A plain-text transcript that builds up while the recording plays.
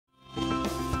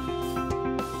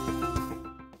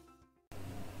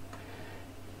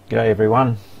G'day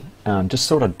everyone. Just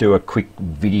thought I'd do a quick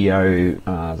video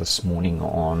this morning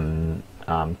on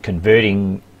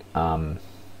converting raw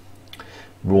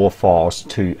files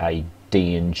to a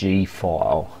DNG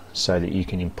file so that you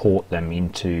can import them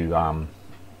into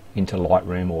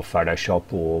Lightroom or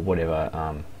Photoshop or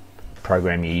whatever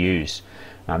program you use.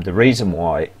 The reason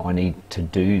why I need to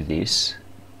do this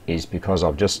is because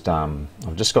I've just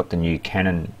got the new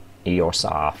Canon EOS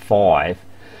R5,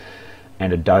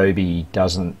 and Adobe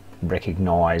doesn't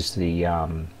recognize the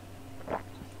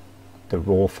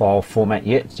raw file format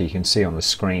yet. So you can see on the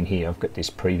screen here I've got this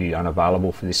preview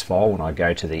unavailable for this file when I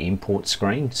go to the import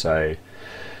screen. So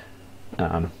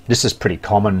this is pretty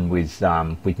common with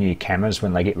new cameras.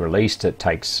 When they get released, it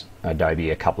takes Adobe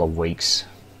a couple of weeks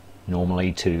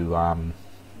normally to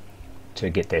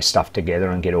get their stuff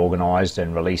together and get organized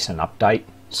and release an update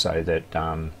so that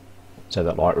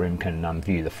Lightroom can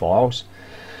view the files.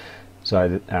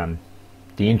 So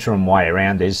the interim way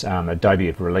around is Adobe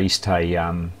have released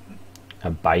a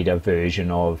beta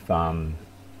version of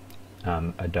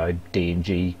Adobe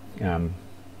DNG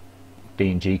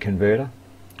Converter.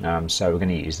 So we're going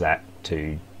to use that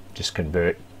to just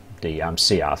convert the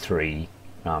CR3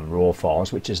 raw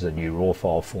files, which is the new raw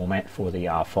file format for the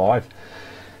R5.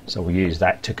 So we'll use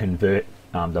that to convert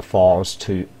the files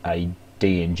to a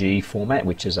DNG format,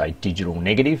 which is a digital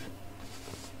negative.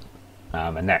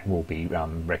 And that will be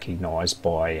recognised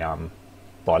by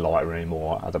Lightroom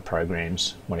or other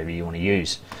programs, whatever you want to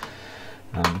use.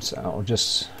 So I'll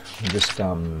just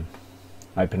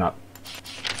open up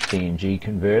DNG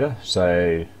Converter.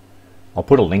 So I'll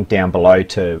put a link down below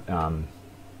to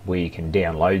where you can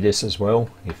download this as well,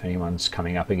 if anyone's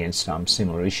coming up against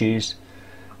similar issues.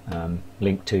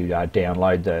 Link to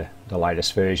download the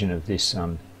latest version of this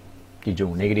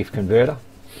digital negative converter.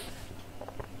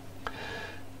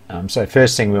 So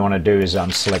first thing we want to do is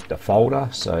select a folder.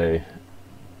 So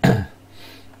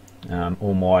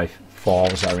all my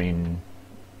files are in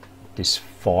this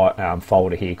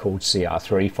folder here called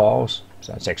CR3 files.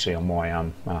 So it's actually on my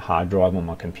hard drive on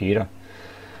my computer.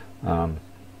 So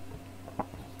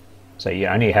you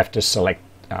only have to select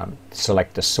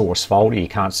the source folder. You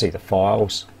can't see the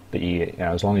files, but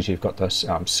as long as you've got the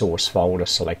source folder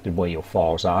selected where your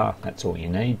files are, that's all you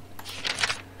need.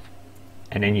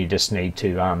 And then you just need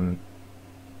to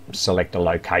select a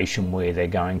location where they're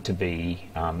going to be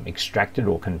extracted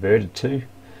or converted to.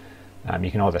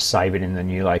 You can either save it in the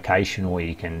new location, or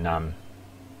you can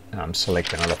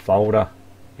select another folder.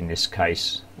 In this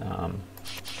case,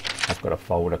 I've got a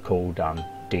folder called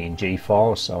DNG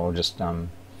files, so I'll just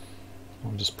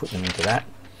put them into that.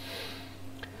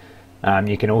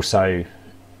 You can also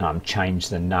change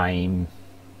the name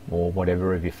or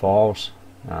whatever of your files.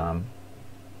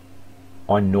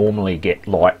 I normally get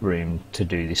Lightroom to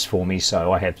do this for me,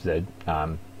 so I have the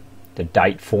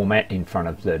date format in front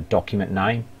of the document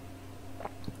name.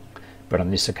 But on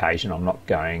this occasion, I'm not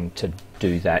going to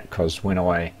do that because all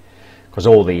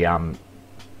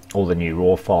the new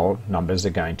raw file numbers are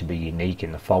going to be unique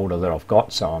in the folder that I've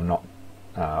got. So I'm not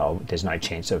there's no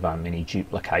chance of any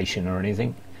duplication or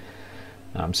anything.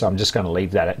 So I'm just going to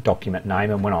leave that at document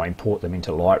name, and when I import them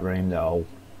into Lightroom,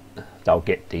 they'll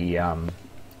get the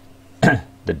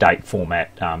the date format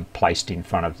placed in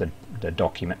front of the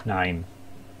document name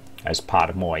as part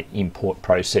of my import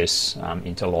process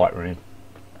into Lightroom.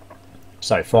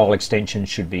 So file extension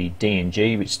should be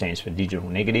DNG, which stands for digital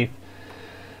negative,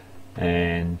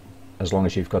 and as long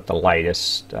as you've got the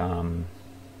latest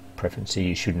preference here,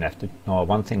 you shouldn't have to.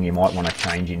 One thing you might want to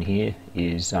change in here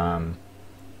is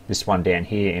this one down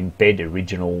here, embed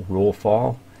original raw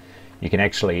file. You can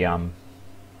actually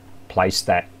place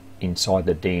that inside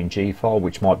the DNG file,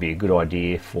 which might be a good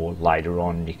idea for later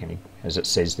on. You can, as it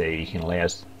says there, you can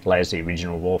allows the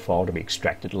original raw file to be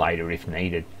extracted later if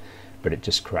needed, but it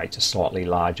just creates a slightly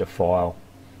larger file.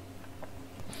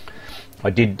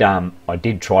 I did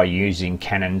try using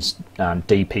Canon's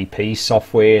DPP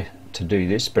software to do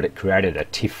this, but it created a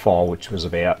TIFF file which was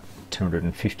about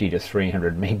 250 to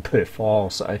 300 meg per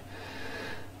file, so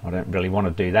I don't really want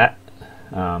to do that.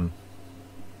 But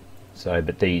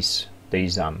these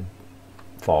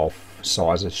file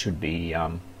sizes should be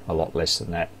a lot less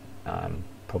than that,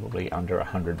 probably under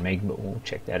 100 meg, but we'll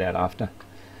check that out after.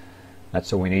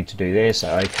 That's all we need to do there,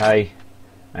 so OK,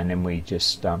 and then we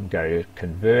just go to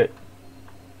convert.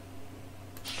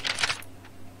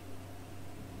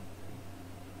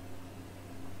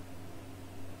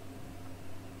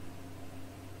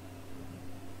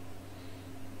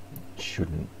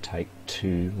 Shouldn't take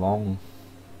too long.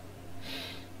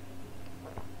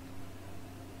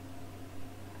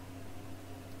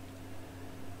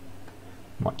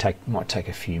 Might take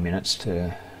a few minutes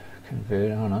to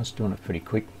converter. Oh no, it's doing it pretty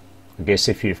quick. I guess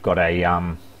if you've got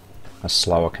a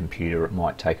slower computer, it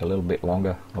might take a little bit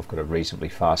longer. I've got a reasonably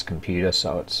fast computer,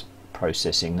 so it's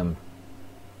processing them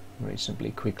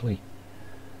reasonably quickly.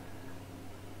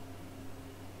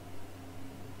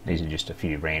 These are just a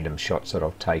few random shots that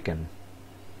I've taken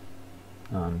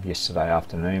yesterday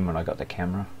afternoon when I got the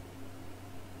camera.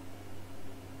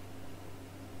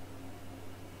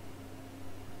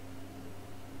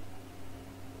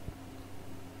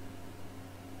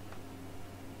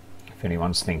 If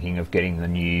anyone's thinking of getting the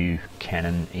new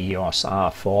Canon EOS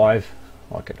R5,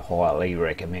 I could highly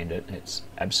recommend it. It's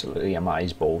absolutely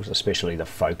amazeballs, especially the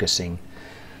focusing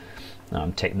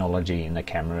technology in the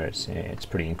camera. It's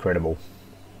pretty incredible.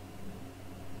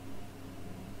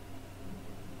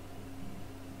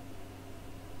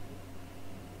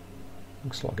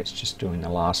 Looks like it's just doing the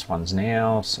last ones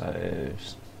now, so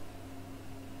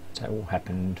that all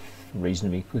happened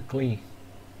reasonably quickly.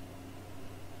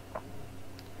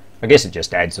 I guess it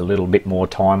just adds a little bit more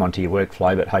time onto your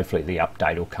workflow, but hopefully the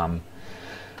update will come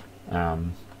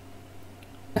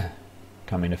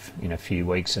in a few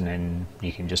weeks, and then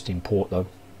you can just import the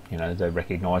the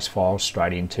recognized files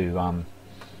straight into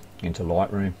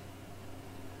Lightroom.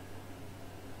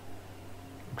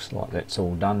 Looks like that's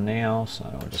all done now, so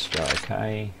I'll just go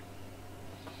OK,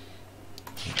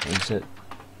 exit.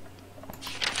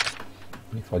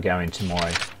 If I go into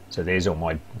so there's all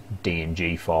my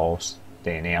DNG files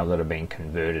there now that have been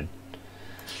converted.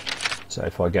 So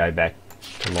if I go back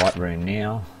to Lightroom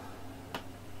now,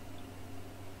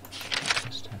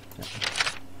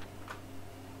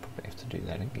 probably have to do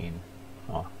that again.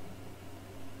 If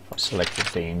I select the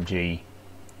DNG,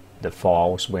 the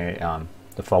files where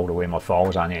the folder where my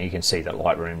files are now, you can see that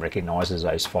Lightroom recognises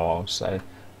those files. So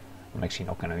I'm actually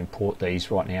not going to import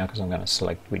these right now because I'm going to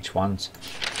select which ones.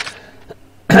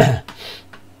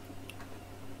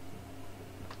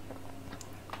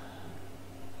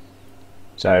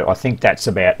 So I think that's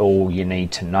about all you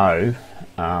need to know.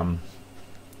 Yeah,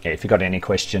 if you've got any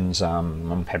questions,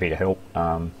 I'm happy to help.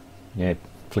 Yeah,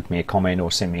 flick me a comment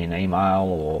or send me an email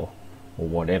or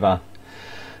whatever.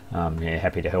 Yeah,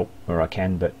 happy to help where I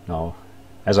can. But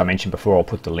as I mentioned before, I'll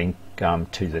put the link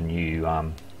to the new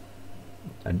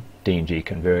DNG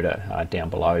Converter down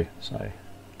below. So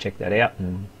check that out,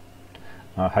 and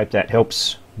I hope that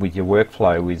helps with your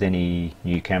workflow with any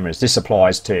new cameras. This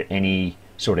applies to any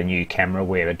sort of new camera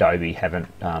where Adobe haven't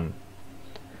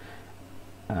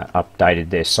updated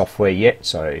their software yet,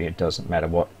 so it doesn't matter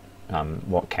what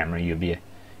camera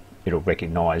it'll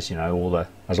recognise,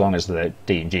 as long as the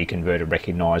DNG converter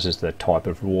recognises the type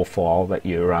of raw file that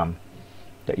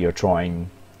you're trying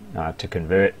to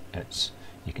convert.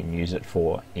 You can use it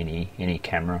for any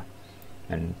camera,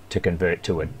 and to convert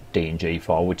to a DNG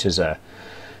file, which is a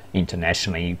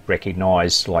internationally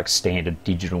recognised like standard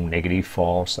digital negative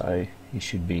file, so you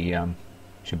should be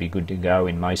good to go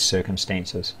in most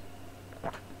circumstances.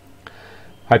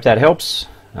 Hope that helps.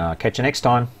 Catch you next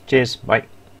time. Cheers. Bye.